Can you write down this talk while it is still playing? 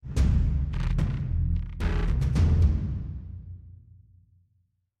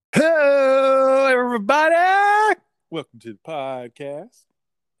Welcome to the podcast.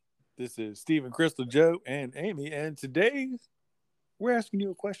 This is Stephen, Crystal, Joe, and Amy. And today we're asking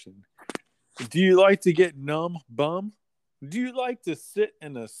you a question. Do you like to get numb bum? Do you like to sit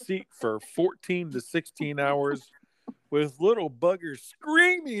in a seat for 14 to 16 hours with little buggers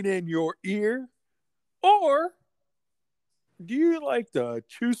screaming in your ear? Or do you like to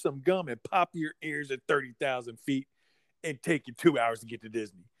chew some gum and pop your ears at 30,000 feet and take you 2 hours to get to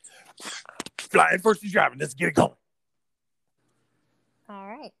Disney? Flying versus driving. Let's get it going. All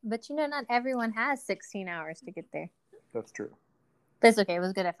right. But not everyone has 16 hours to get there. That's true. That's okay. It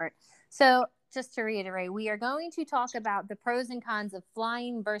was a good effort. So, just to reiterate, we are going to talk about the pros and cons of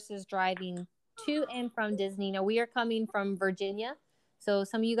flying versus driving to and from Disney. Now, we are coming from Virginia. So,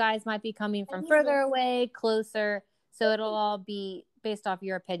 some of you guys might be coming from further away, closer. So, it'll all be based off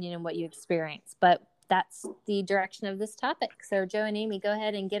your opinion and what you experience. But that's the direction of this topic. So, Joe and Amy, go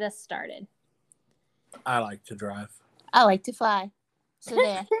ahead and get us started. I like to drive. I like to fly. So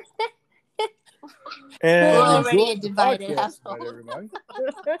there. And We're already enjoy a the divided podcast, household. right, everybody?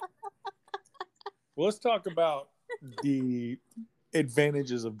 Well, let's talk about the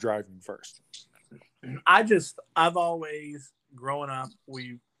advantages of driving first. I've always, growing up,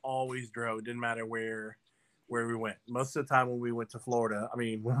 we always drove. It didn't matter where we went. Most of the time when we went to Florida,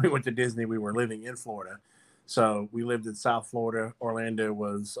 when we went to Disney, we were living in Florida. So we lived in South Florida. Orlando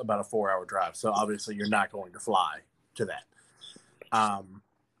was about a 4-hour drive. So obviously you're not going to fly to that.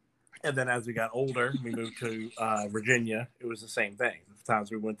 And then as we got older, we moved to Virginia. It was the same thing. The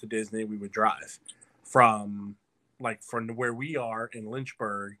times we went to Disney, we would drive from where we are in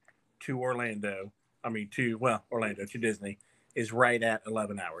Lynchburg to Orlando. Orlando to Disney is right at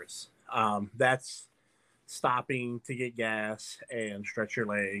 11 hours. That's stopping to get gas and stretch your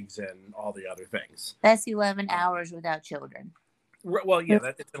legs and all the other things. That's 11 hours without children. Well,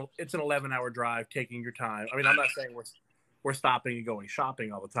 yeah, it's an 11-hour drive, taking your time. I'm not saying we're stopping and going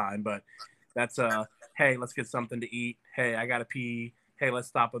shopping all the time, but that's hey, let's get something to eat. Hey, I gotta pee. Hey, let's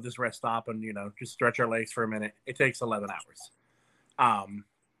stop at this rest stop and just stretch our legs for a minute. It takes 11 hours.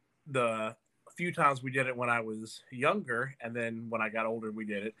 The few times we did it when I was younger, and then when I got older, we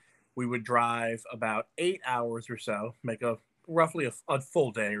did it. We would drive about 8 hours or so, make roughly a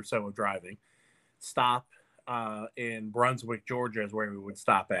full day or so of driving. Stop in Brunswick, Georgia is where we would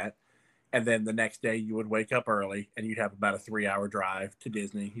stop at. And then the next day you would wake up early and you'd have about a 3-hour drive to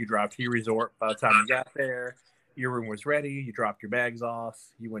Disney. You drive to your resort. By the time you got there, your room was ready. You dropped your bags off.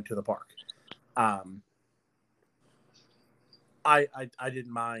 You went to the park. I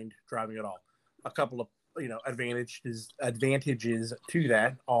didn't mind driving at all. A couple of advantages to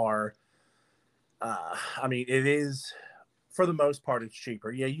that are, it is, for the most part, it's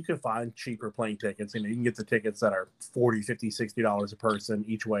cheaper. Yeah, you can find cheaper plane tickets. You can get the tickets that are $40, $50, $60 a person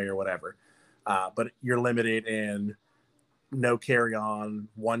each way or whatever. But you're limited in no carry-on,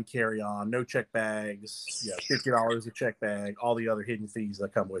 one carry-on, no check bags, $50 a check bag, all the other hidden fees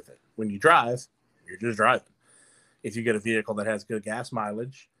that come with it. When you drive, you're just driving. If you get a vehicle that has good gas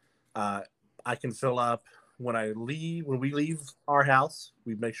mileage, I can fill up when we leave our house,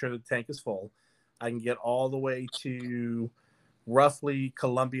 we make sure the tank is full. I can get all the way to roughly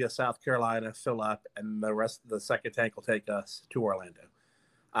Columbia, South Carolina, fill up, and the rest of the second tank will take us to Orlando.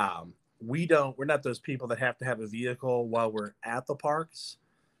 We're not those people that have to have a vehicle while we're at the parks.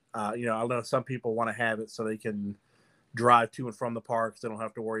 I know some people want to have it so they can drive to and from the parks. They don't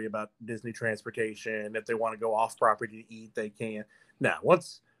have to worry about Disney transportation. If they want to go off property to eat, they can. Now,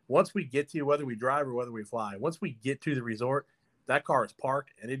 once we get to, whether we drive or whether we fly, once we get to the resort, that car is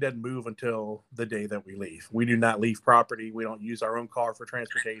parked and it doesn't move until the day that we leave. We do not leave property. We don't use our own car for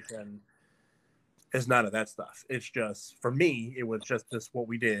transportation. It's none of that stuff. It's just, for me, it was just what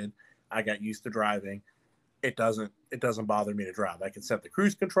we did. I got used to driving. It doesn't bother me to drive. I can set the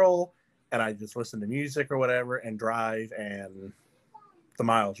cruise control and I just listen to music or whatever and drive, and the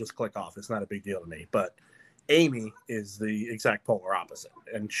miles just click off. It's not a big deal to me. But Amy is the exact polar opposite,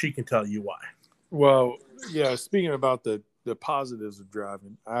 and she can tell you why. Well, yeah, speaking about the positives of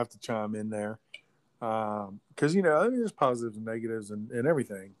driving, I have to chime in there. Because, there's positives and negatives and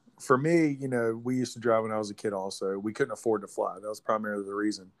everything. For me, we used to drive when I was a kid also. We couldn't afford to fly. That was primarily the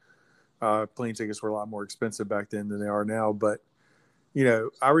reason. Plane tickets were a lot more expensive back then than they are now. But,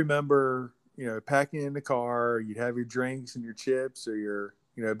 I remember, packing in the car, you'd have your drinks and your chips or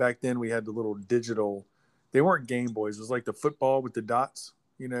your, back then we had the little digital, they weren't Game Boys. It was like the football with the dots.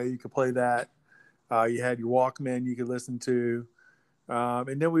 You could play that. You had your Walkman you could listen to.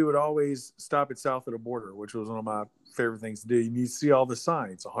 And then we would always stop at south of the border, which was one of my favorite things to do. You see all the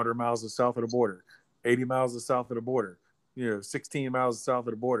signs, 100 miles south of the border, 80 miles south of the border, 16 miles south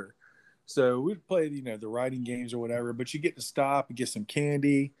of the border. So we'd play, the riding games or whatever, but you get to stop and get some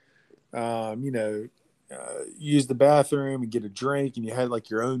candy, use the bathroom and get a drink, and you had like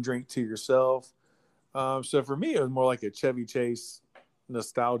your own drink to yourself. So for me, it was more like a Chevy Chase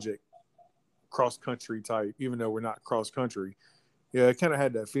nostalgic cross country type, even though we're not cross country. Yeah, it kind of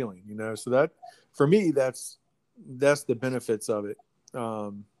had that feeling, So that for me, that's the benefits of it.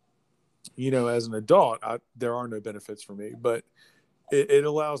 As an adult, there are no benefits for me, but it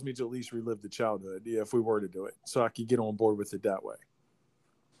allows me to at least relive the childhood, if we were to do it, so I could get on board with it that way.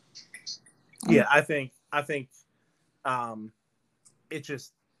 Yeah, I think it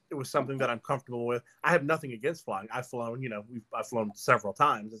was something that I'm comfortable with. I have nothing against flying. I've flown, I've flown several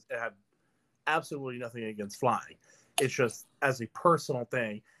times. I have absolutely nothing against flying. It's just as a personal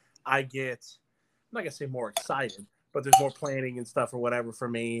thing, I'm not gonna say more excited, but there's more planning and stuff or whatever for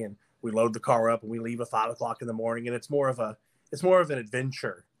me. And we load the car up and we leave at 5 o'clock in the morning, and it's more of an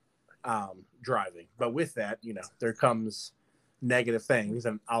adventure driving. But with that, there comes negative things,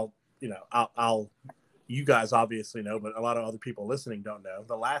 and I'll you guys obviously know, but a lot of other people listening don't know.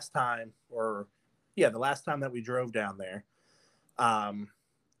 The last time that we drove down there,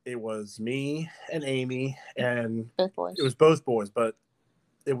 it was me and Amy, and Both boys. It was both boys, but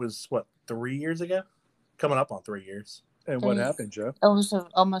it was 3 years ago, coming up on 3 years. And what happened, Joe? It was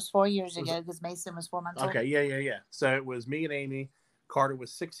almost 4 years ago because Mason was 4 months old. Okay, yeah. So it was me and Amy. Carter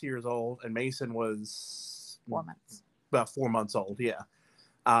was 6 years old, and Mason was 4 months. About 4 months old. Yeah.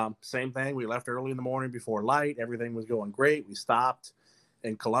 Same thing. We left early in the morning before light. Everything was going great. We stopped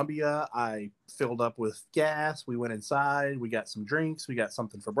in Columbia. I filled up with gas. We went inside. We got some drinks. We got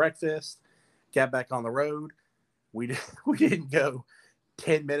something for breakfast. Got back on the road. We didn't go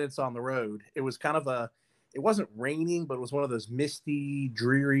 10 minutes on the road. It was it wasn't raining, but it was one of those misty,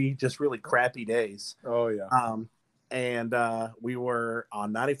 dreary, just really crappy days. Oh yeah. And we were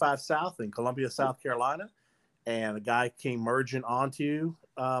on 95 South in Columbia, South Carolina, and a guy came merging onto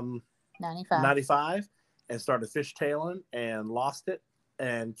 95 and started fishtailing and lost it,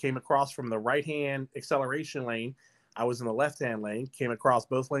 and came across from the right-hand acceleration lane. I was in the left-hand lane, came across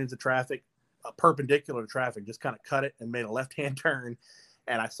both lanes of traffic, perpendicular to traffic, just kind of cut it and made a left-hand turn.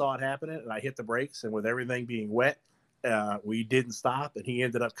 And I saw it happening, and I hit the brakes, and with everything being wet, we didn't stop, and he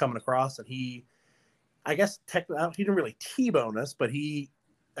ended up coming across, and I guess technically, he didn't really T-bone us, but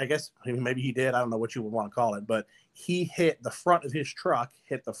maybe he did. I don't know what you would want to call it, but he hit the front of his truck,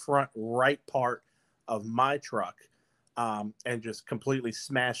 hit the front right part of my truck, and just completely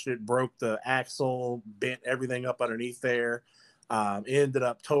smashed it, broke the axle, bent everything up underneath there, ended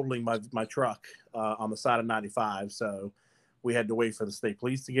up totaling my truck on the side of 95. So we had to wait for the state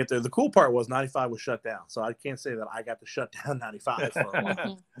police to get there. The cool part was 95 was shut down, so I can't say that I got to shut down 95 for a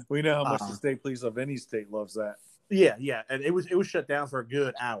while. We know how much the state police of any state loves that. Yeah, and it was shut down for a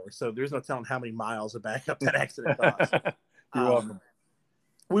good hour, so there's no telling how many miles of backup that accident caused. You're welcome.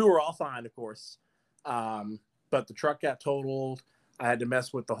 We were all fine, of course, but the truck got totaled. I had to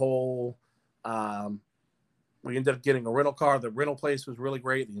mess with the whole. We ended up getting a rental car. The rental place was really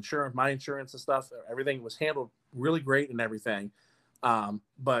great. The insurance, my insurance and stuff, everything was handled really great and everything.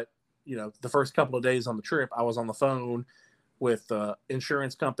 But the first couple of days on the trip, I was on the phone with the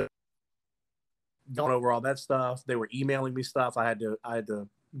insurance company, going over all that stuff. They were emailing me stuff. I had to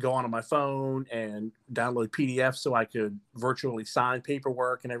go onto my phone and download PDFs so I could virtually sign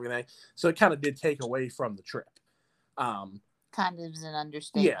paperwork and everything. So it kind of did take away from the trip. Kind of is an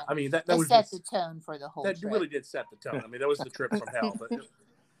understatement. Yeah, I mean that was set the tone for the whole trip. That really did set the tone. I mean, that was the trip from hell. But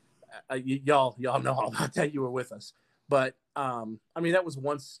y'all know all about that. You were with us. But I mean, that was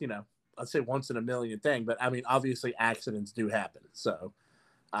once, I'd say once in a million thing. But I mean, obviously accidents do happen. So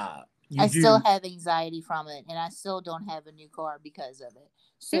I still have anxiety from it, and I still don't have a new car because of it.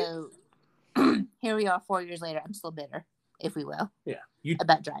 So here we are 4 years later. I'm still bitter, if we will. Yeah.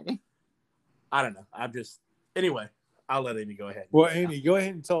 About driving. I don't know. Anyway, I'll let Amy go ahead. Well, Amy, go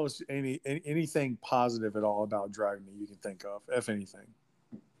ahead and tell us anything positive at all about driving that you can think of, if anything.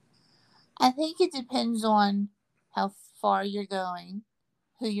 I think it depends on how far you're going,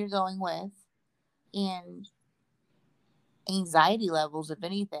 who you're going with, and anxiety levels, if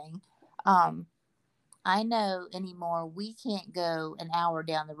anything. I know anymore we can't go an hour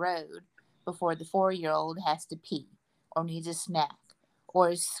down the road before the 4-year-old has to pee or needs a snack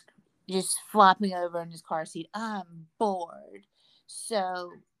or is just flopping over in his car seat. I'm bored.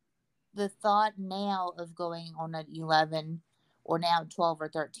 So the thought now of going on an 11 or now 12 or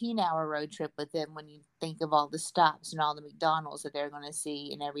 13 hour road trip with them, when you think of all the stops and all the McDonald's that they're going to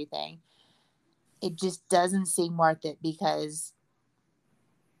see and everything, it just doesn't seem worth it, because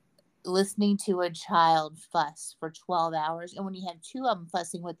listening to a child fuss for 12 hours, and when you have two of them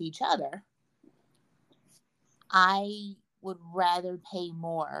fussing with each other, I would rather pay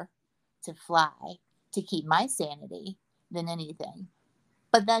more to fly to keep my sanity than anything.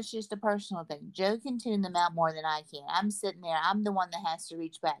 But that's just a personal thing. Joe can tune them out more than I can. I'm sitting there. I'm the one that has to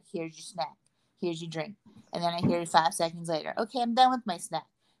reach back. Here's your snack. Here's your drink. And then I hear 5 seconds later, okay, I'm done with my snack.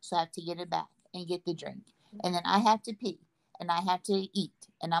 So I have to get it back and get the drink. And then I have to pee. And I have to eat.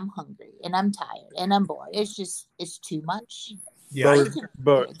 And I'm hungry. And I'm tired. And I'm bored. It's too much. Yeah,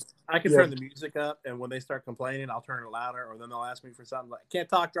 but I can turn the music up, and when they start complaining, I'll turn it louder, or then they'll ask me for something like, can't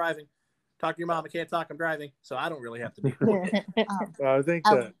talk driving. Talk to your mom. I can't talk. I'm driving. So I don't really have to do it. I think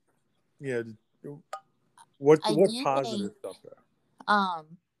that, what positive stuff there?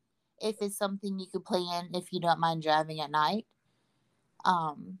 If it's something you could plan if you don't mind driving at night,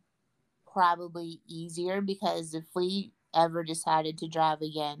 probably easier, because if we ever decided to drive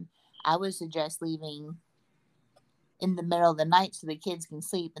again, I would suggest leaving in the middle of the night so the kids can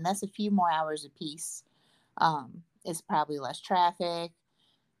sleep, and that's a few more hours apiece. It's probably less traffic.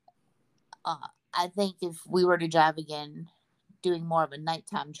 I think if we were to drive again, doing more of a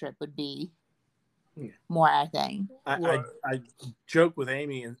nighttime trip would be more our thing. I joke with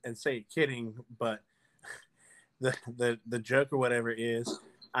Amy and say kidding, but the joke or whatever is,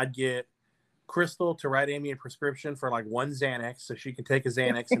 I'd get Crystal to write Amy a prescription for like 1 Xanax so she can take a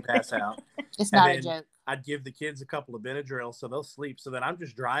Xanax and pass out. It's not a joke. I'd give the kids a couple of Benadryl so they'll sleep. So then I'm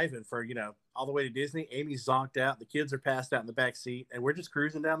just driving for, all the way to Disney. Amy's zonked out. The kids are passed out in the back seat, and we're just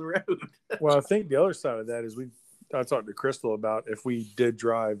cruising down the road. Well, I think the other side of that is I talked to Crystal about, if we did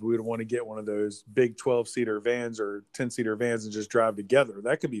drive, we would want to get one of those big 12-seater vans or 10-seater vans and just drive together.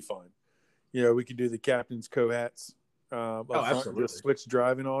 That could be fun. We could do the captain's co-hats. Absolutely. Just switch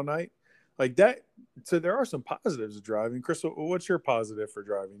driving all night. Like that. So there are some positives of driving. Crystal, what's your positive for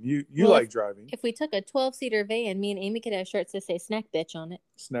driving? You like driving. If we took a 12-seater van, me and Amy could have shirts that say snack bitch on it.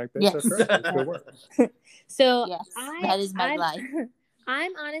 Snack bitch, yes. That's right. That's good work. So yes, that is my life.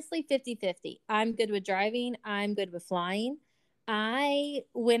 I'm honestly 50-50. I'm good with driving. I'm good with flying.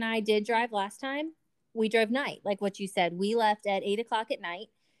 When I did drive last time, we drove night. Like what you said, we left at 8 o'clock at night.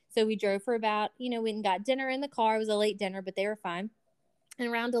 So we drove for about, we went and got dinner in the car. It was a late dinner, but they were fine. And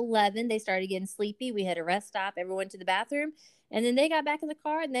around 11, they started getting sleepy. We had a rest stop. Everyone went to the bathroom. And then they got back in the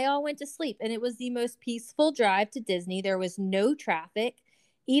car and they all went to sleep. And it was the most peaceful drive to Disney. There was no traffic.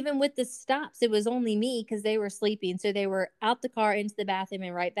 Even with the stops, it was only me because they were sleeping. So they were out the car, into the bathroom,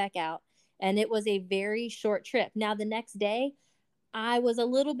 and right back out. And it was a very short trip. Now, the next day, I was a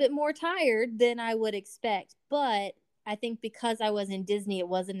little bit more tired than I would expect. But I think because I was in Disney, it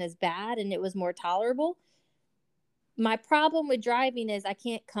wasn't as bad and it was more tolerable. My problem with driving is I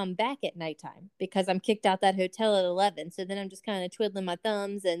can't come back at nighttime because I'm kicked out that hotel at 11. So then I'm just kind of twiddling my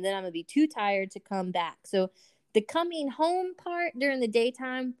thumbs, and then I'm going to be too tired to come back. So the coming home part during the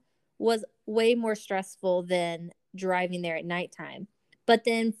daytime was way more stressful than driving there at nighttime. But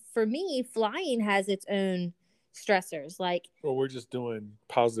then for me, flying has its own stressors. Well, we're just doing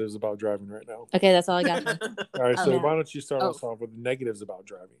positives about driving right now. Okay, that's all I got. All right, so why don't you start us off with the negatives about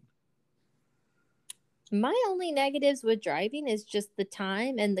driving? My only negatives with driving is just the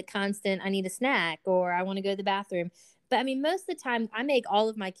time and the constant, I need a snack or I want to go to the bathroom. But I mean, most of the time I make all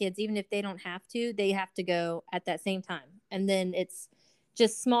of my kids, even if they don't have to, they have to go at that same time. And then it's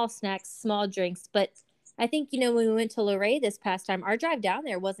just small snacks, small drinks. But I think, when we went to Luray this past time, our drive down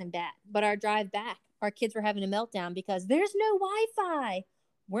there wasn't bad. But our drive back, our kids were having a meltdown because there's no Wi-Fi.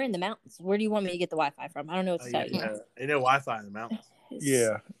 We're in the mountains. Where do you want me to get the Wi-Fi from? I don't know what to tell you. Ain't no Wi-Fi in the mountains.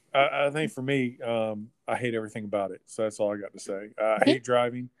 Yeah. I think for me, I hate everything about it. So that's all I got to say. I hate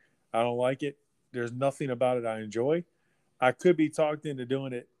driving. I don't like it. There's nothing about it I enjoy. I could be talked into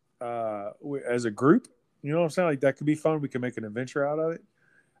doing it as a group. You know what I'm saying? Like that could be fun. We can make an adventure out of it.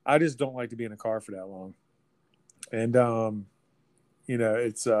 I just don't like to be in a car for that long. And,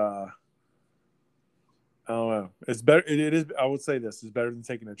 it's, I don't know. It's better. It is. I would say this is better than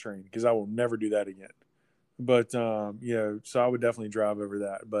taking a train because I will never do that again. But, so I would definitely drive over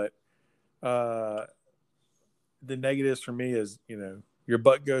that. But the negatives for me is, your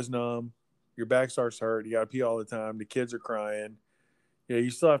butt goes numb, your back starts to hurt, you got to pee all the time, the kids are crying. You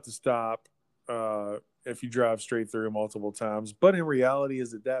still have to stop if you drive straight through multiple times. But in reality,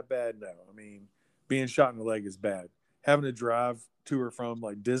 is it that bad? No. I mean, being shot in the leg is bad. Having to drive to or from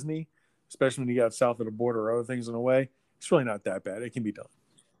like Disney, especially when you got south of the border or other things in the way, it's really not that bad. It can be done.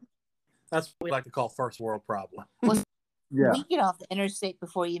 That's what we like to call first world problem. Well, yeah. We get off the interstate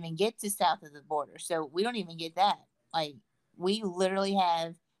before you even get to south of the border. So we don't even get that. Like, we literally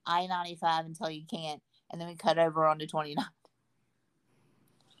have I-95 until you can't, and then we cut over onto 29.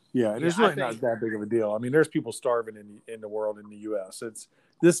 Yeah, and Yeah, it's I really not think that big of a deal. I mean, there's people starving in the world in the U.S.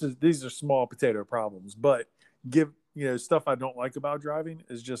 These are small potato problems, but stuff I don't like about driving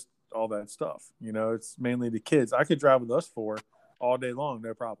is just all that stuff. It's mainly the kids. I could drive with us four all day long,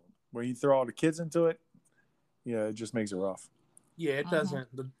 no problem. When you throw all the kids into it, it just makes it rough. yeah, it doesn't.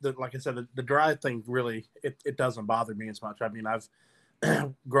 Like I said, the drive thing really it doesn't bother me as much. I mean, I've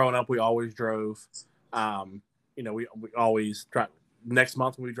growing up, we always drove. We always try. Next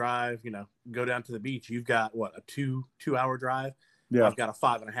month when we drive, go down to the beach. You've got what, a 2 hour drive. Yeah, I've got a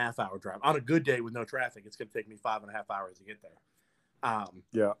 5.5 hour drive. On a good day with no traffic, it's going to take me 5.5 hours to get there.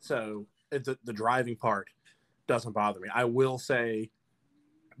 yeah. So the driving part doesn't bother me. I will say,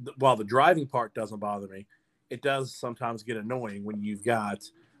 while the driving part doesn't bother me, it does sometimes get annoying when you've got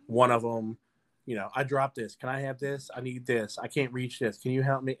one of them. I dropped this. Can I have this? I need this. I can't reach this. Can you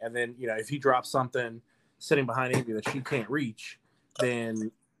help me? And then, if he drops something sitting behind Amy that she can't reach,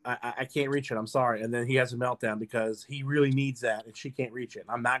 then I can't reach it. I'm sorry. And then he has a meltdown because he really needs that and she can't reach it.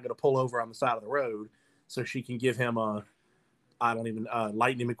 I'm not going to pull over on the side of the road so she can give him Lightning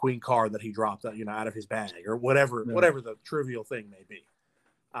McQueen card that he dropped, out of his bag or whatever the trivial thing may be.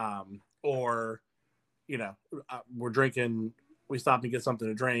 We're drinking, we stop and get something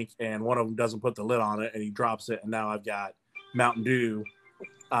to drink and one of them doesn't put the lid on it and he drops it. And now I've got Mountain Dew,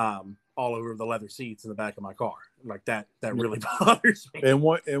 all over the leather seats in the back of my car. Like that really bothers me. And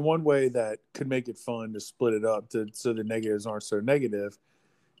one way that could make it fun to split it up so the negatives aren't so negative,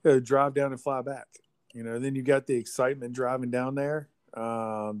 drive down and fly back. Then you got the excitement driving down there,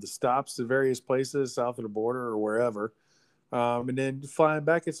 the stops to various places south of the border or wherever. And then flying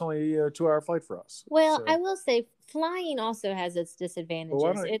back, it's only a 2-hour flight for us. Well, so, I will say flying also has its disadvantages.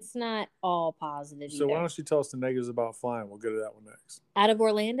 Well, it's not all positive So either. why don't you tell us the negatives about flying? We'll go to that one next. Out of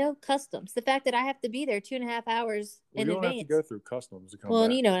Orlando, customs. The fact that I have to be there 2.5 hours in You don't advance. have to go through customs to come Well,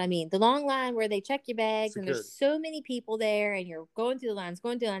 back. you know what I mean. The long line where they check your bags Security. and there's so many people there and you're going through the lines.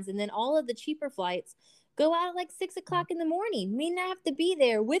 And then all of the cheaper flights go out at like 6 o'clock in the morning. Meaning I have to be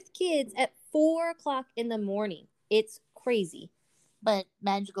there with kids at 4 o'clock in the morning. It's crazy. But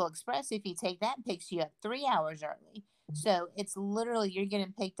Magical Express, if you take that, picks you up 3 hours early. So it's literally you're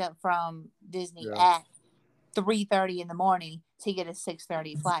getting picked up from Disney at 3:30 in the morning to get a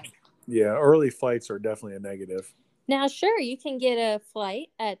 6:30 flight. Yeah, early flights are definitely a negative. Now, sure, you can get a flight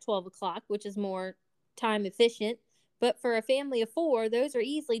at 12 o'clock, which is more time efficient. But for a family of 4, those are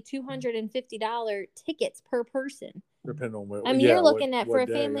easily $250 tickets per person. Depending on what. I mean, you're looking at, for a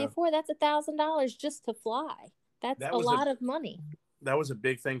family of 4, that's $1,000 just to fly. That's a lot of money. That was a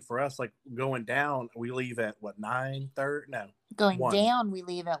big thing for us. Like going down, we leave at 9:30? No. Going down, we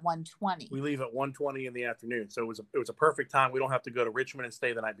leave at 1:20. We leave at 1:20 in the afternoon. So it was a perfect time. We don't have to go to Richmond and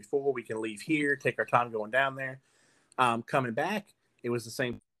stay the night before. We can leave here, take our time going down there. Coming back, it was the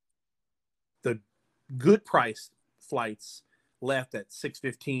same. The good price flights left at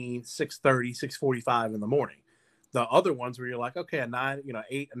 6:15, 6:30, 6:45 in the morning. The other ones where you're like, okay, a 9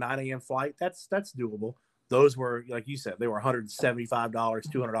 a.m. flight, that's doable. Those were, like you said, they were $175,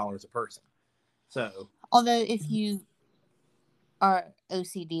 $200 a person. So, although if you are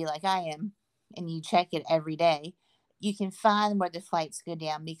OCD like I am, and you check it every day, you can find where the flights go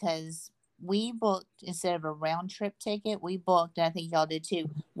down because we booked, instead of a round trip ticket, we booked, and I think y'all did too,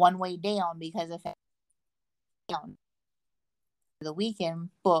 one way down because of the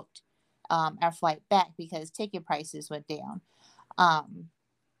weekend booked our flight back because ticket prices went down. And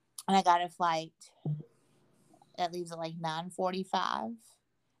I got a flight that leaves at like 9:45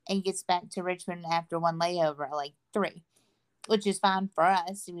 and gets back to Richmond after one layover at like 3, which is fine for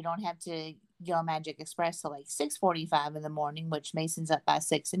us. We don't have to go on Magic Express till like 6:45 in the morning, which Mason's up by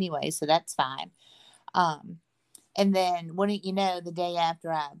 6 anyway, so that's fine. And then wouldn't you know, the day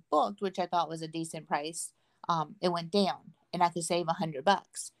after I booked, which I thought was a decent price, it went down and I could save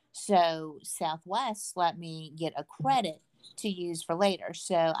 $100. So Southwest let me get a credit to use for later.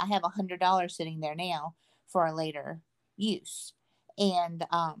 So I have $100 sitting there now for a later use. And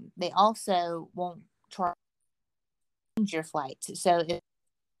they also won't charge your flights. So if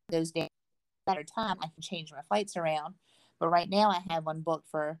those days better time, I can change my flights around. But right now I have one booked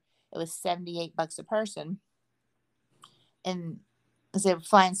for, it was $78 a person. And so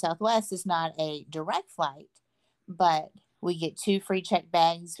flying Southwest is not a direct flight, but we get 2 free check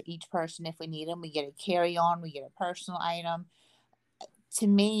bags for each person if we need them. We get a carry-on. We get a personal item. To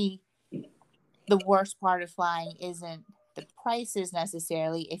me, the worst part of flying isn't the prices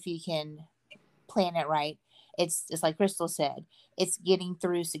necessarily, if you can plan it right. It's like Crystal said, it's getting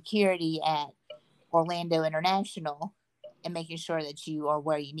through security at Orlando International and making sure that you are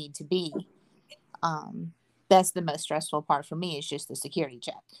where you need to be. That's the most stressful part for me, is just the security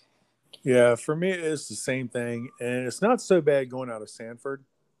check. Yeah, for me, it's the same thing, and it's not so bad going out of Sanford.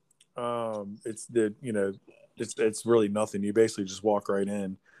 It's it's really nothing. You basically just walk right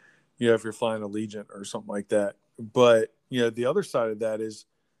in. If you're flying Allegiant or something like that. But the other side of that is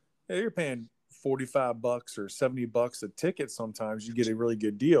you're paying $45 or $70 a ticket. Sometimes you get a really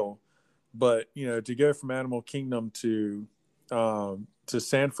good deal, but to go from Animal Kingdom to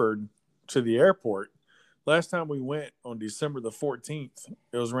Sanford to the airport. Last time we went on December the 14th,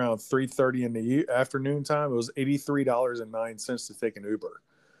 it was around 3:30 in the afternoon time. It was $83.09 to take an Uber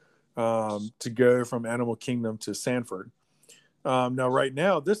to go from Animal Kingdom to Sanford. Now, right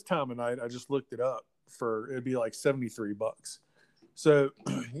now, this time of night, I just looked it up it'd be like $73. So,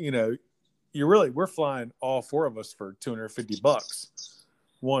 we're flying all four of us for $250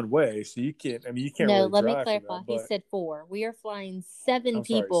 one way. So you can't No, really let me drive for clarify. that, He but said 4. We are flying 7 I'm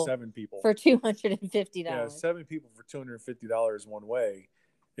sorry, people 7 people for $250. Yeah, 7 people for $250 one way.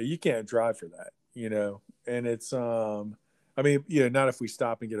 You can't drive for that, and it's not if we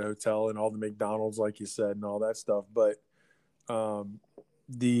stop and get a hotel and all the McDonald's, like you said, and all that stuff, but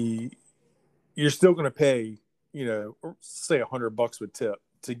you're still going to pay, say $100 with tip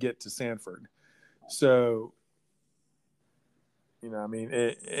to get to Sanford. So,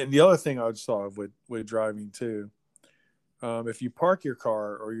 and the other thing I just thought of with driving too, if you park your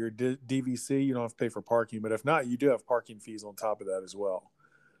car or your DVC, you don't have to pay for parking. But if not, you do have parking fees on top of that as well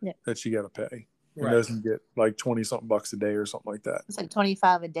that you got to pay. And those can get like 20 something bucks a day or something like that. It's like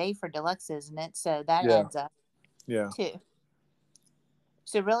 25 a day for deluxe, isn't it? So that adds up. Yeah. Too.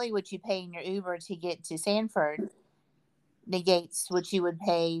 So really what you pay in your Uber to get to Sanford negates what you would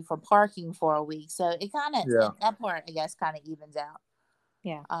pay for parking for a week. So it kind of, that part, I guess, kind of evens out.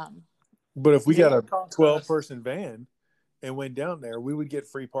 Yeah. But if we got a 12-person van and went down there, we would get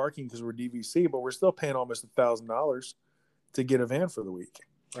free parking because we're DVC, but we're still paying almost $1,000 to get a van for the week.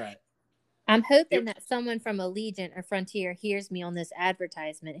 Right. I'm hoping that someone from Allegiant or Frontier hears me on this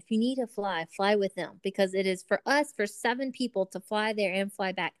advertisement. If you need to fly with them, because it is for 7 people to fly there and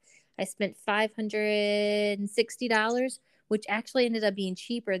fly back. I spent $560, which actually ended up being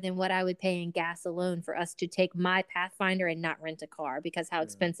cheaper than what I would pay in gas alone for us to take my Pathfinder and not rent a car because how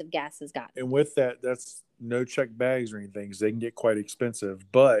expensive gas has gotten. And with that, that's no check bags or anything because they can get quite expensive.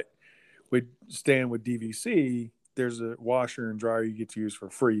 But with staying with DVC, there's a washer and dryer you get to use for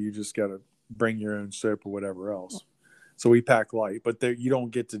free. You just got to bring your own soap or whatever else. So we pack light, but you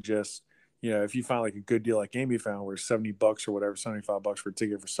don't get to just, if you find like a good deal like Amy found where $70 or whatever, $75 for a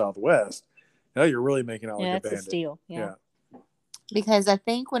ticket for Southwest, you're really making out like a bandit. That's a steal. Yeah. Because I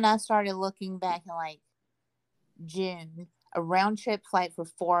think when I started looking back in like June, a round trip flight for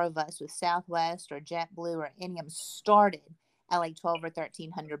 4 of us with Southwest or JetBlue or any of them started at like $1,200 or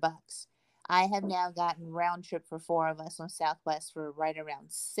 $1,300. I have now gotten round trip for 4 of us on Southwest for right around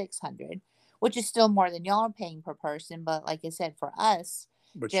 $600, which is still more than y'all are paying per person. But like I said, for us,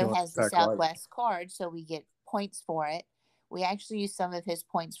 Joe has the Southwest card, so we get points for it. We actually used some of his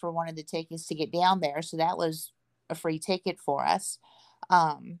points for one of the tickets to get down there, so that was a free ticket for us.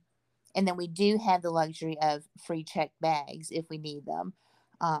 And then we do have the luxury of free checked bags if we need them.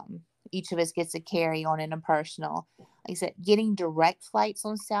 Each of us gets a carry-on and a personal. Like I said, getting direct flights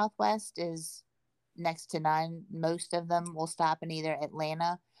on Southwest is next to none. Most of them will stop in either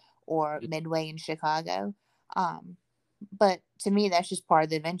Atlanta or Midway in Chicago. But to me, that's just part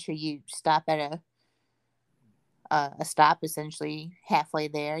of the adventure. You stop at a stop essentially halfway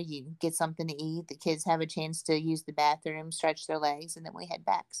there. You get something to eat. The kids have a chance to use the bathroom, stretch their legs, and then we head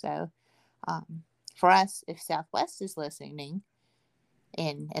back. So for us, if Southwest is listening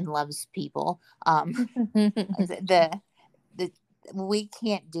and loves people, we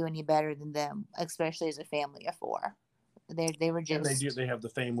can't do any better than them, especially as a family of 4. They were just they have the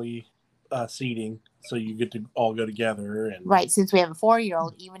family seating, so you get to all go together. And right, since we have a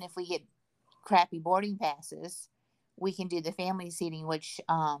 4-year-old, even if we get crappy boarding passes, we can do the family seating, which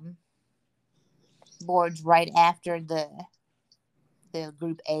boards right after the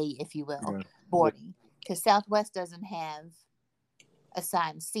group A, if you will, boarding, because Southwest doesn't have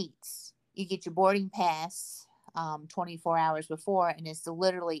assigned seats. You get your boarding pass 24 hours before, and it's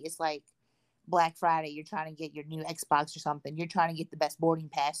like Black Friday. You're trying to get your new Xbox or something. You're trying to get the best boarding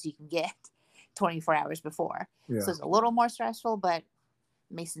pass you can get 24 hours before. So it's a little more stressful, but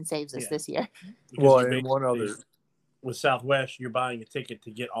Mason saves us this year. Well, and one other, with Southwest, you're buying a ticket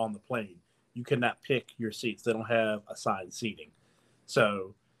to get on the plane. You cannot pick your seats. They don't have assigned seating.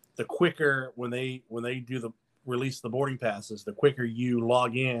 So the quicker when they release the boarding passes, the quicker you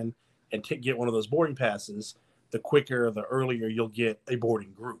log in and get one of those boarding passes, the earlier you'll get a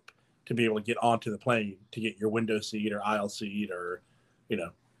boarding group to be able to get onto the plane to get your window seat or aisle seat or,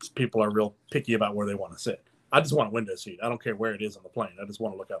 people are real picky about where they want to sit. I just want a window seat. I don't care where it is on the plane. I just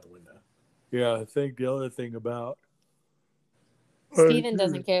want to look out the window. Yeah, I think the other thing about Steven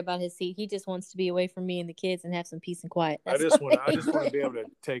doesn't care about his seat. He just wants to be away from me and the kids and have some peace and quiet. I just want to be able to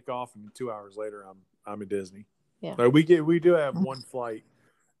take off, and 2 hours later, I'm at Disney. Yeah. We do have one flight.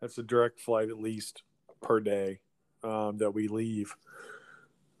 That's a direct flight at least per day that we leave.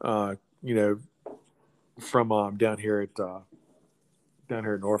 From down here at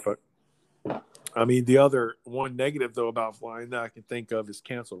Norfolk. I mean, the other one negative though about flying that I can think of is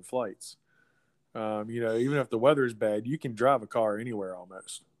canceled flights. Even if the weather is bad, you can drive a car anywhere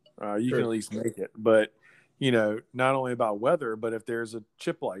almost. You can at least make it. But, not only about weather, but if there's a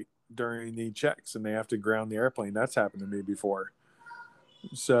chip light during the checks and they have to ground the airplane, that's happened to me before.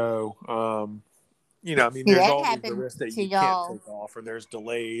 So, there's always the risk that you can't take off or there's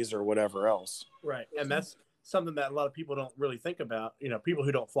delays or whatever else. Right. And that's something that a lot of people don't really think about. People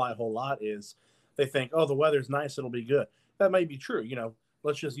who don't fly a whole lot is they think, oh, the weather's nice, it'll be good. That may be true.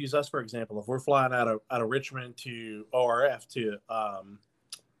 Let's just use us, for example. If we're flying out of Richmond to ORF or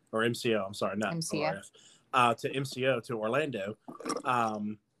MCO, I'm sorry, not MCO. ORF, to MCO to Orlando,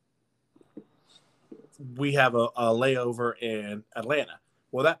 we have a layover in Atlanta.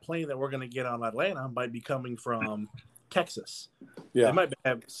 Well, that plane that we're going to get on Atlanta might be coming from Texas. Yeah. They might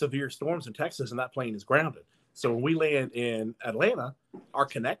have severe storms in Texas, and that plane is grounded. So when we land in Atlanta, our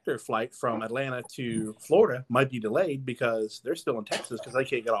connector flight from Atlanta to Florida might be delayed because they're still in Texas because they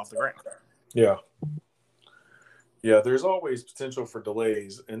can't get off the ground. Yeah. Yeah, there's always potential for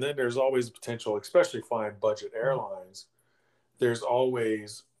delays. And then there's always potential, especially flying budget airlines, there's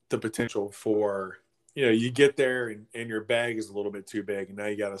always the potential for, you get there and your bag is a little bit too big and now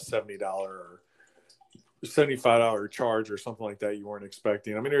you got a $70 or $75 charge or something like that you weren't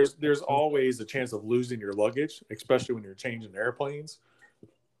expecting. I mean, there's always a chance of losing your luggage, especially when you're changing airplanes.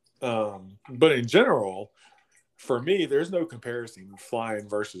 But in general, for me, there's no comparison flying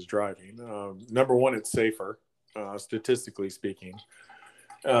versus driving. Number one, it's safer, statistically speaking.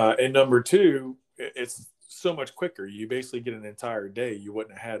 And number two, it's so much quicker. You basically get an entire day you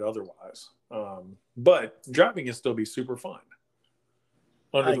wouldn't have had otherwise. But driving can still be super fun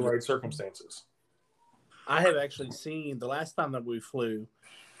under the right circumstances. I have actually seen the last time that we flew,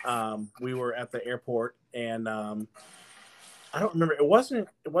 we were at the airport and I don't remember. It wasn't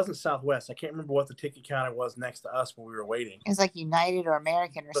Southwest. I can't remember what the ticket counter was next to us when we were waiting. It was like United or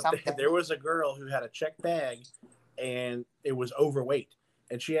American or something. There was a girl who had a checked bag and it was overweight.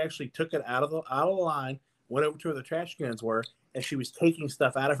 And she actually took it out of the line, went over to where the trash cans were, and she was taking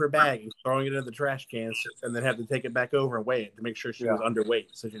stuff out of her bag and throwing it in the trash cans and then had to take it back over and weigh it to make sure she was underweight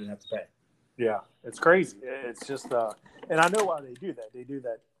so she didn't have to pay. Yeah, it's crazy. It's just, and I know why they do that. They do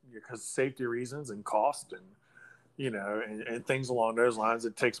that because of safety reasons and cost and, and things along those lines.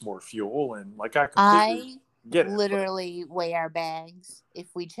 It takes more fuel. And I completely get it. Literally weigh our bags if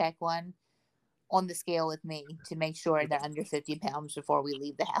we check one on the scale with me to make sure they're under 50 pounds before we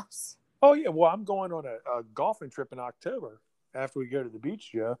leave the house. Oh, yeah. Well, I'm going on a golfing trip in October after we go to the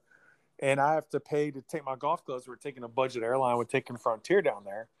beach, Joe. And I have to pay to take my golf gloves. We're taking a budget airline. We're taking Frontier down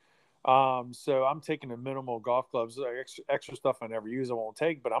there. So I'm taking the minimal golf gloves, extra stuff I never use, I won't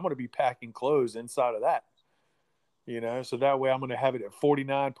take, but I'm going to be packing clothes inside of that, so that way I'm going to have it at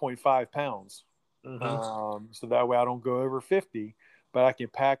 49.5 pounds. Mm-hmm. So that way I don't go over 50, but I can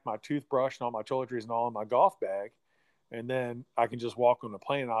pack my toothbrush and all my toiletries and all in my golf bag. And then I can just walk on the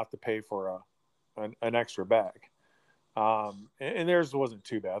plane and I have to pay for an extra bag. And theirs wasn't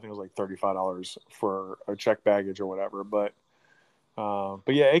too bad. I think it was like $35 for a checked baggage or whatever, but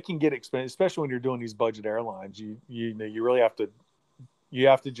yeah, it can get expensive, especially when you're doing these budget airlines. You really have to,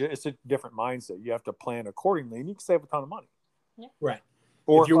 it's a different mindset. You have to plan accordingly and you can save a ton of money. Yeah. Right.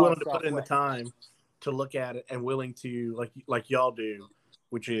 Or if you're willing to put in the time to look at it and willing to, like y'all do,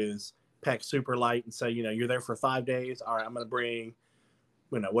 which is pack super light and say, you're there for 5 days. All right, I'm going to bring,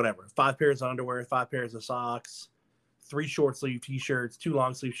 whatever, 5 pairs of underwear, 5 pairs of socks, 3 short sleeve t-shirts, 2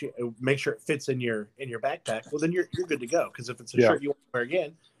 long sleeve make sure it fits in your backpack. Well, then you're good to go. Because if it's a shirt you want to wear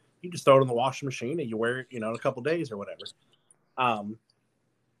again, you just throw it in the washing machine and you wear it, in a couple days or whatever.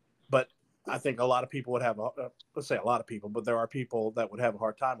 But I think a lot of people would have let's say a lot of people, but there are people that would have a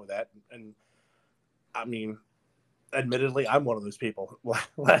hard time with that. And I mean, admittedly, I'm one of those people.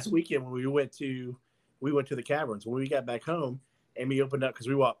 Last weekend when we went to the caverns, when we got back home, Amy opened up because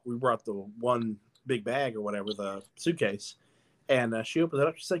we brought the one big bag or whatever, the suitcase, and she opened it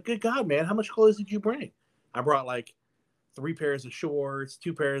up. She said, "Good God, man, how much clothes did you bring?" I brought 3 pairs of shorts,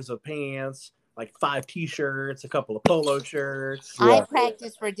 2 pairs of pants, 5 t-shirts, a couple of polo shirts. I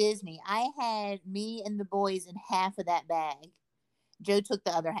practiced for Disney. I had me and the boys in half of that bag. Joe took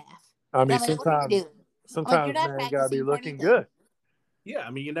the other half. I mean, And I'm like, what are you doing? sometimes you're not man gotta be practicing for looking anything. good. Yeah,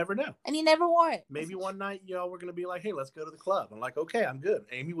 I mean, you never know. And he never wore it. Maybe one night, y'all were going to be like, hey, let's go to the club. I'm like, okay, I'm good.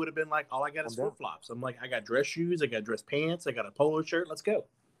 Amy would have been like, all I got is I'm down. flip-flops. I'm like, I got dress shoes. I got dress pants. I got a polo shirt. Let's go.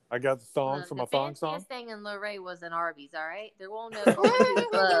 I got the thong from the a thong song. fanciest thing in Luray was an Arby's, all right? There won't no going to the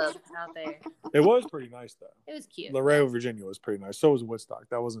club out there. It was pretty nice though. It was cute. Laredo, Virginia was pretty nice. So was Woodstock.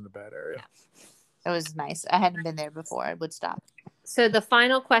 That wasn't a bad area. It was nice. I hadn't been there before. I would stop. So the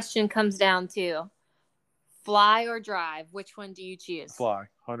final question comes down to fly or drive. Which one do you choose? Fly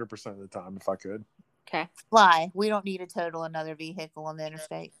 100% of the time if I could. Okay. Fly. We don't need to total another vehicle on the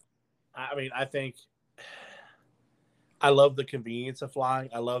interstate. I mean, I think I love the convenience of flying.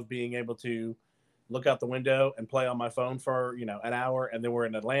 I love being able to look out the window and play on my phone for, an hour. And then we're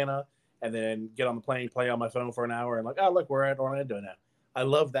in Atlanta and then get on the plane, play on my phone for an hour. And like, oh, look, we're at Orlando now. I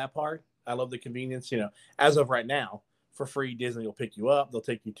love that part. I love the convenience. As of right now, for free, Disney will pick you up. They'll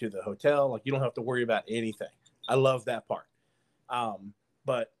take you to the hotel. Like, you don't have to worry about anything. I love that part.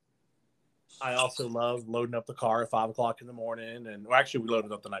 But I also love loading up the car at 5 o'clock in the morning. And actually, we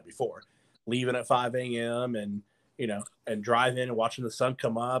loaded up the night before, leaving at 5 a.m. and, and driving and watching the sun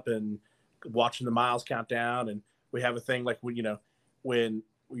come up and watching the miles count down. And we have a thing like, when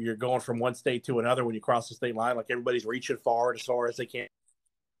you're going from one state to another, when you cross the state line, like everybody's reaching forward as far as they can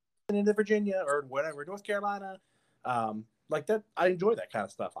into Virginia or whatever, North Carolina. Like that, I enjoy that kind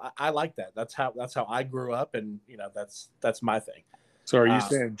of stuff. I like that. That's how I grew up, and that's my thing. So are you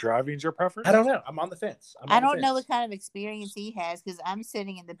saying driving's your preference? I don't know. I'm on the fence. I don't know what kind of experience he has because I'm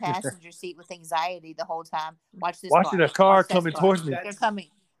sitting in the passenger seat with anxiety the whole time. Watching a car coming towards me. They're coming.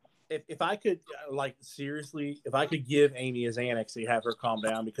 If I could, seriously, if I could give Amy his Annex to have her calm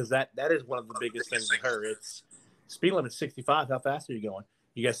down, because that is one of the biggest things with her. It's speed limit 65. How fast are you going?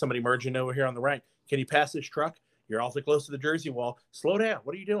 You got somebody merging over here on the right. Can you pass this truck? You're awfully close to the Jersey wall. Slow down.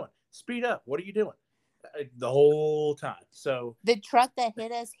 What are you doing? Speed up. What are you doing? The whole time. So the truck that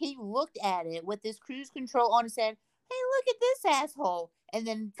hit us, he looked at it with his cruise control on and said, hey, look at this asshole. And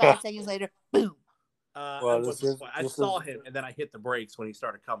then 5 seconds later, boom. I saw him, and then I hit the brakes when he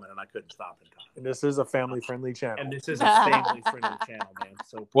started coming, and I couldn't stop in time. And this is a family-friendly channel. And this is a family-friendly channel, man.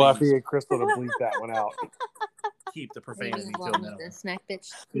 So we'll have to get Crystal to bleep that one out. Keep the profanity till now. The snack bitch.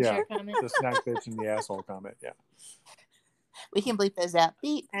 Yeah, comment. the snack bitch and the asshole comment. Yeah, we can bleep those out.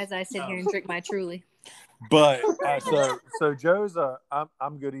 Beep. As I sit here and drink my Truly. But so Joe's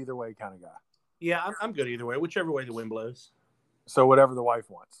I'm good either way kind of guy. Yeah, I'm good either way. Whichever way the wind blows. So whatever the wife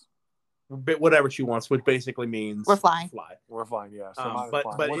wants. But whatever she wants, which basically means we're flying. We're flying, yeah. So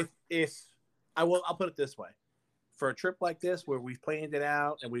but if I'll put it this way. For a trip like this where we've planned it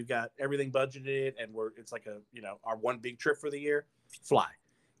out and we've got everything budgeted and it's like our one big trip for the year, fly.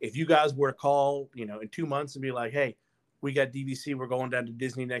 If you guys were to call, in 2 months and be like, hey, we got DVC, we're going down to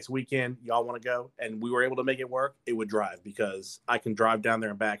Disney next weekend, y'all want to go? And we were able to make it work, it would drive because I can drive down there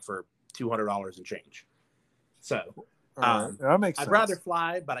and back for $200 and change. So that makes sense. I'd rather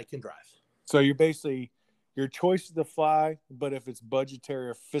fly, but I can drive. So you're basically, your choice is to fly, but if it's budgetary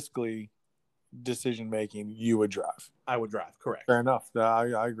or fiscally decision making, you would drive. I would drive, correct. Fair enough. I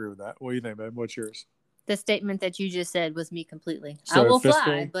agree with that. What do you think, babe? What's yours? The statement that you just said was me completely. So I will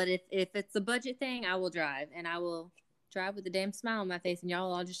fly, but if it's a budget thing, I will drive, and I will drive with a damn smile on my face, and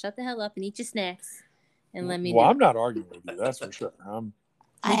y'all all just shut the hell up and eat your snacks and let me. Well, I'm not arguing with you. That's for sure.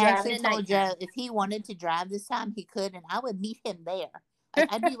 I actually told Joe if he wanted to drive this time, he could, and I would meet him there.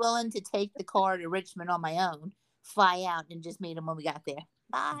 I'd be willing to take the car to Richmond on my own, fly out, and just meet him when we got there.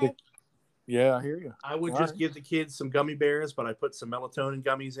 Bye. Yeah, I hear you. I would just give the kids some gummy bears, but I put some melatonin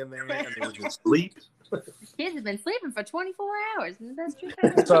gummies in there, and they would just sleep. Kids have been sleeping for 24 hours. That's true.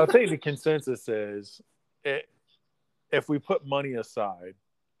 So I think the consensus is, if we put money aside,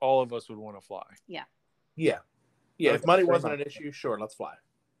 all of us would want to fly. Yeah. If money wasn't an issue, sure, let's fly.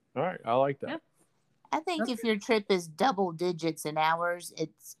 All right, I like that. Yeah. I think if your trip is double digits in hours,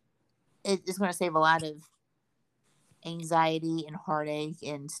 it's going to save a lot of anxiety and heartache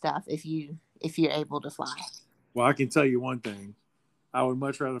and stuff if you're able to fly. Well, I can tell you one thing: I would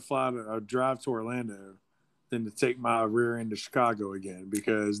much rather drive to Orlando than to take my rear end to Chicago again,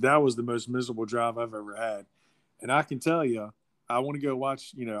 because that was the most miserable drive I've ever had. And I can tell you, I want to go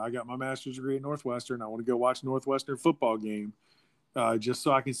watch. I got my master's degree at Northwestern. I want to go watch Northwestern football game, just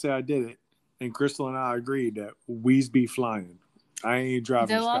so I can say I did it. And Crystal and I agreed that we's be flying. I ain't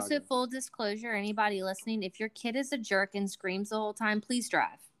driving. Though also, full disclosure, anybody listening, if your kid is a jerk and screams the whole time, please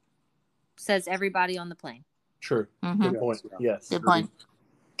drive. Says everybody on the plane. True. Mm-hmm. Good point. Yes. Good point.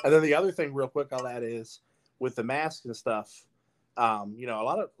 And then the other thing real quick on that is with the mask and stuff, You know, a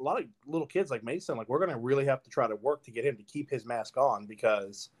lot of little kids like Mason, like we're going to really have to try to work to get him to keep his mask on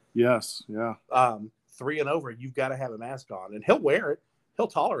because yes, yeah, 3 and over, you've got to have a mask on, and he'll wear it, he'll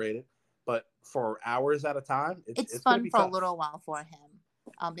tolerate it, but for hours at a time, it's fun for tough. A little while for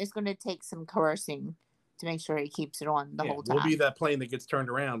him. It's going to take some coercing to make sure he keeps it on the whole time. We'll be that plane that gets turned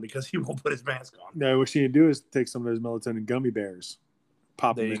around because he won't put his mask on. No, what you need to do is take some of those melatonin gummy bears,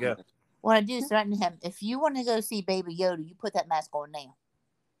 pop there them you in. Go. What I do is threaten him. If you want to go see Baby Yoda, you put that mask on now.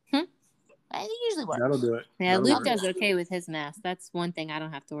 It usually works. That'll do it. Yeah, That'll Luke does okay with his mask. That's one thing I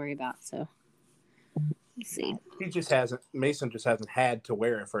don't have to worry about. So, let's see. Mason just hasn't had to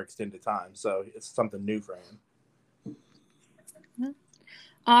wear it for extended time. So it's something new for him.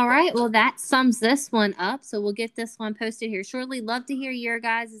 All right. Well, that sums this one up. So we'll get this one posted here shortly. Love to hear your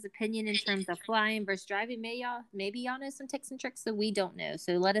guys' opinion in terms of flying versus driving. Maybe y'all know some tips and tricks that we don't know.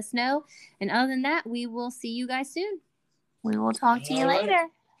 So let us know. And other than that, we will see you guys soon. We will talk to you later.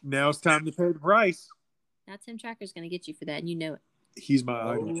 Now it's time to pay the price. Now Tim Tracker's going to get you for that, and you know it. He's my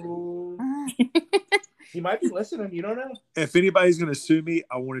idol. He might be listening. You don't know. If anybody's going to sue me,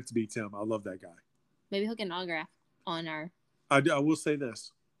 I want it to be Tim. I love that guy. Maybe he'll get an autograph on our... I will say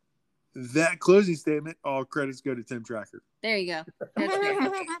this. That closing statement, all credits go to Tim Tracker. There you go. That's great.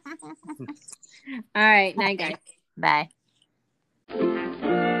 All right. Night, guys. Bye.